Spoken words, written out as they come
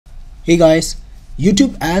Hey guys,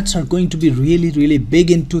 YouTube ads are going to be really big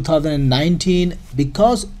in 2019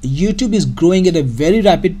 because YouTube is growing at a very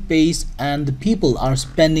rapid pace and the people are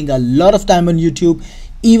spending a lot of time on YouTube,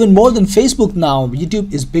 even more than Facebook now.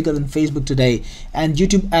 YouTube is bigger than Facebook today, and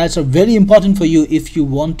YouTube ads are very important for you if you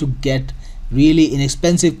want to get really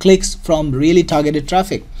inexpensive clicks from really targeted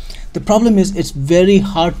traffic. The problem is it's very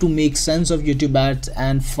hard to make sense of YouTube ads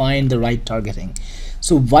and find the right targeting.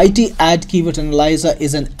 So YT Ad Keyword Analyzer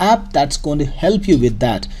is an app that's going to help you with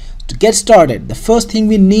that. To get started, the first thing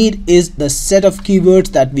we need is the set of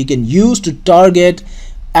keywords that we can use to target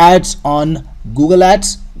ads on Google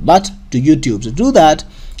Ads but to YouTube. To do that,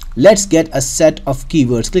 let's get a set of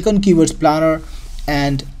keywords. Click on Keywords Planner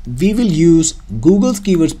and we will use Google's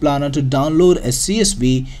Keywords Planner to download a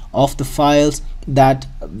CSV of the files that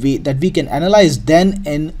we can analyze then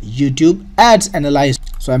in YouTube Ads Analyzer.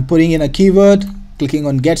 So I'm putting in a keyword, clicking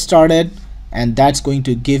on Get Started, and that's going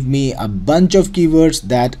to give me a bunch of keywords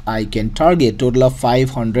that I can target. Total of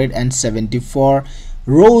 574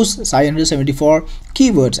 rows, 574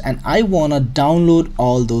 keywords, and I want to download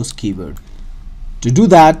all those keywords. To do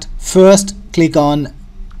that, first click on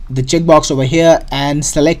the checkbox over here and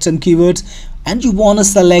select some keywords, and you want to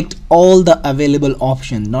select all the available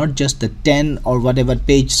options, not just the 10 or whatever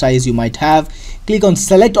page size you might have. Click on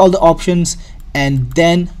select all the options, and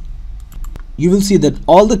then you will see that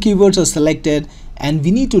all the keywords are selected and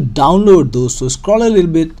we need to download those. So scroll a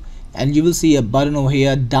little bit and you will see a button over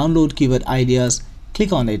here, download keyword ideas.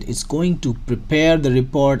 Click on it. It's going to prepare the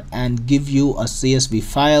report and give you a CSV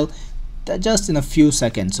file just in a few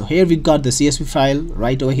seconds. So here we've got the CSV file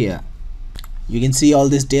right over here. You can see all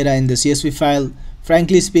this data in the CSV file.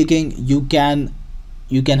 Frankly speaking, you can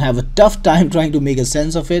have a tough time trying to make a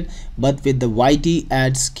sense of it, but with the YT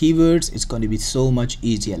ads keywords it's going to be so much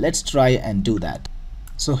easier. Let's try and do that.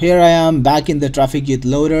 So here I am back in the Traffic Youth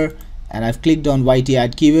loader and I've clicked on YT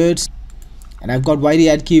ad keywords and I've got YT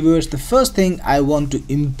ad keywords. The first thing, I want to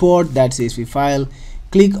import that CSV file.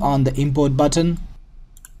 Click on the import button,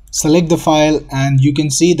 select the file, and you can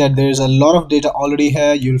see that there's a lot of data already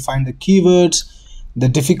here. You'll find the keywords, the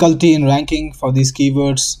difficulty in ranking for these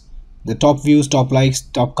keywords, the top views, top likes,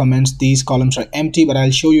 top comments. These columns are empty, but I'll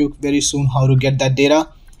show you very soon how to get that data.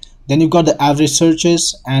 Then you've got the average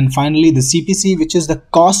searches, and finally the CPC, which is the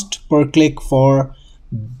cost per click for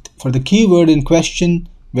the keyword in question,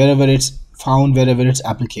 wherever it's found, wherever it's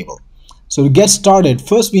applicable. So to get started,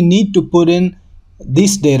 first we need to put in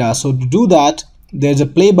this data. So to do that, there's a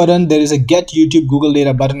play button, there is a get YouTube Google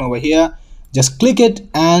data button over here. Just click it,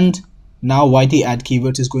 and now YT ad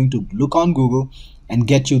keywords is going to look on Google and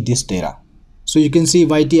get you this data. So you can see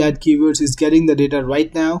YT ad keywords is getting the data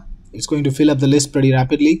right now. It's going to fill up the list pretty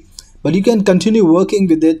rapidly, but you can continue working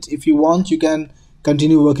with it if you want. You can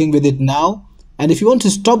continue working with it now, and if you want to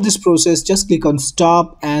stop this process, just click on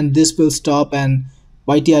stop and this will stop, and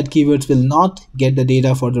YT ad keywords will not get the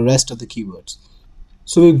data for the rest of the keywords.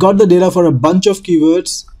 So we've got the data for a bunch of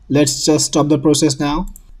keywords. Let's just stop the process now.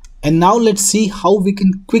 And now let's see how we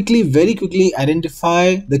can very quickly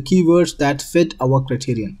identify the keywords that fit our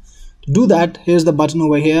criterion. To do that, here's the button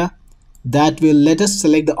over here that will let us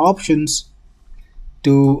select the options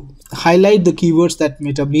to highlight the keywords that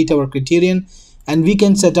meet our criterion, and we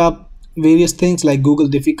can set up various things like Google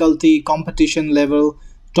difficulty, competition level,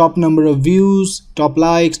 top number of views, top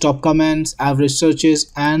likes, top comments, average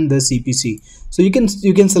searches, and the CPC. So you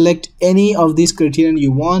can select any of these criterion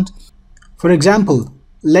you want. For example,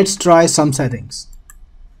 let's try some settings.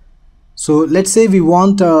 So let's say we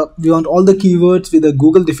want all the keywords with a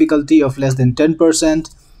Google difficulty of less than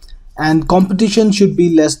 10%, and competition should be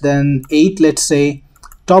less than 8, let's say.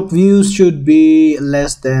 Top views should be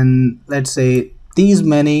less than, let's say, these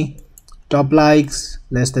many. Top likes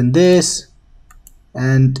less than this,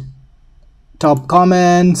 and top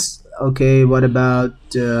comments, okay, what about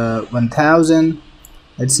 1000?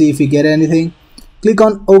 Let's see if we get anything. Click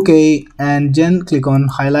on OK and then click on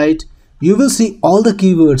highlight. You will see all the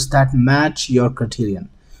keywords that match your criterion.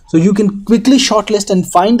 So you can quickly shortlist and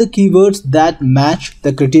find the keywords that match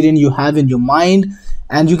the criterion you have in your mind,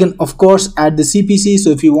 and you can of course add the CPC.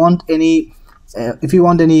 So if you want any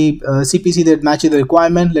CPC that matches the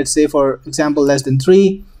requirement, let's say for example less than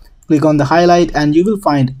 3, click on the highlight and you will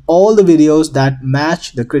find all the videos that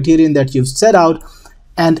match the criterion that you've set out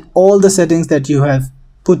and all the settings that you have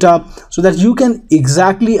put up, so that you can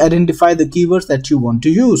exactly identify the keywords that you want to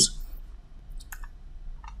use.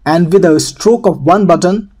 And with a stroke of one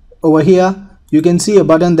button over here, you can see a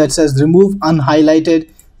button that says remove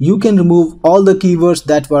unhighlighted. You can remove all the keywords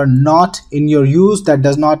that were not in your use, that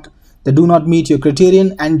do not meet your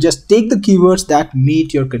criterion, and just take the keywords that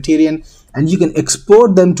meet your criterion and you can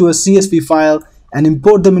export them to a CSV file and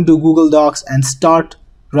import them into Google Docs and start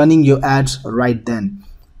running your ads right then.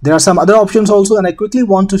 There are some other options also, and I quickly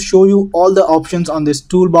want to show you all the options on this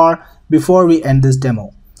toolbar before we end this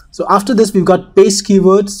demo. So after this, we've got paste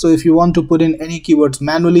keywords. So if you want to put in any keywords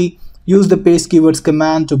manually, use the paste keywords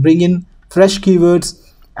command to bring in fresh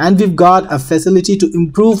keywords. And we've got a facility to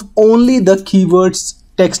improve only the keywords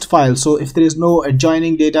text file. So if there is no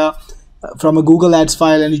adjoining data from a Google Ads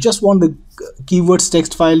file and you just want the keywords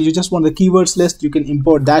text file, you just want the keywords list, you can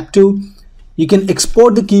import that too. You can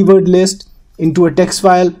export the keyword list into a text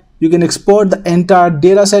file. You can export the entire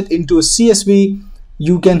data set into a CSV.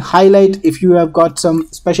 You can highlight if you have got some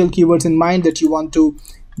special keywords in mind that you want to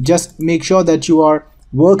just make sure that you are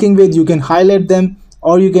working with. You can highlight them,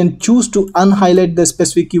 or you can choose to unhighlight the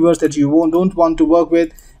specific keywords that you don't want to work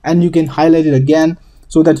with, and you can highlight it again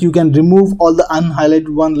so that you can remove all the unhighlighted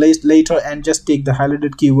one later and just take the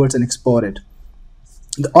highlighted keywords and export it.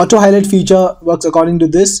 The auto highlight feature works according to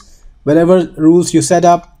this. Whatever rules you set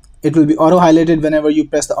up, it will be auto highlighted whenever you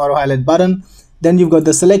press the auto highlight button. Then you've got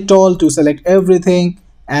the select all to select everything,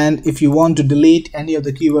 and if you want to delete any of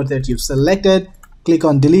the keywords that you've selected, click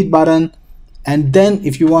on delete button. And then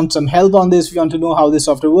if you want some help on this, if you want to know how this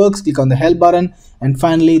software works, click on the help button, and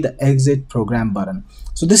finally the exit program button.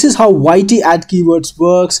 So this is how YT Ad Keywords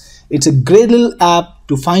works. It's a great little app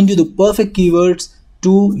to find you the perfect keywords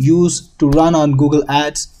to use to run on Google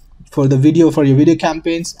Ads for your video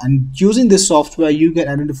campaigns. And using this software, you can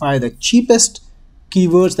identify the cheapest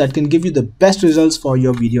keywords that can give you the best results for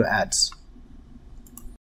your video ads.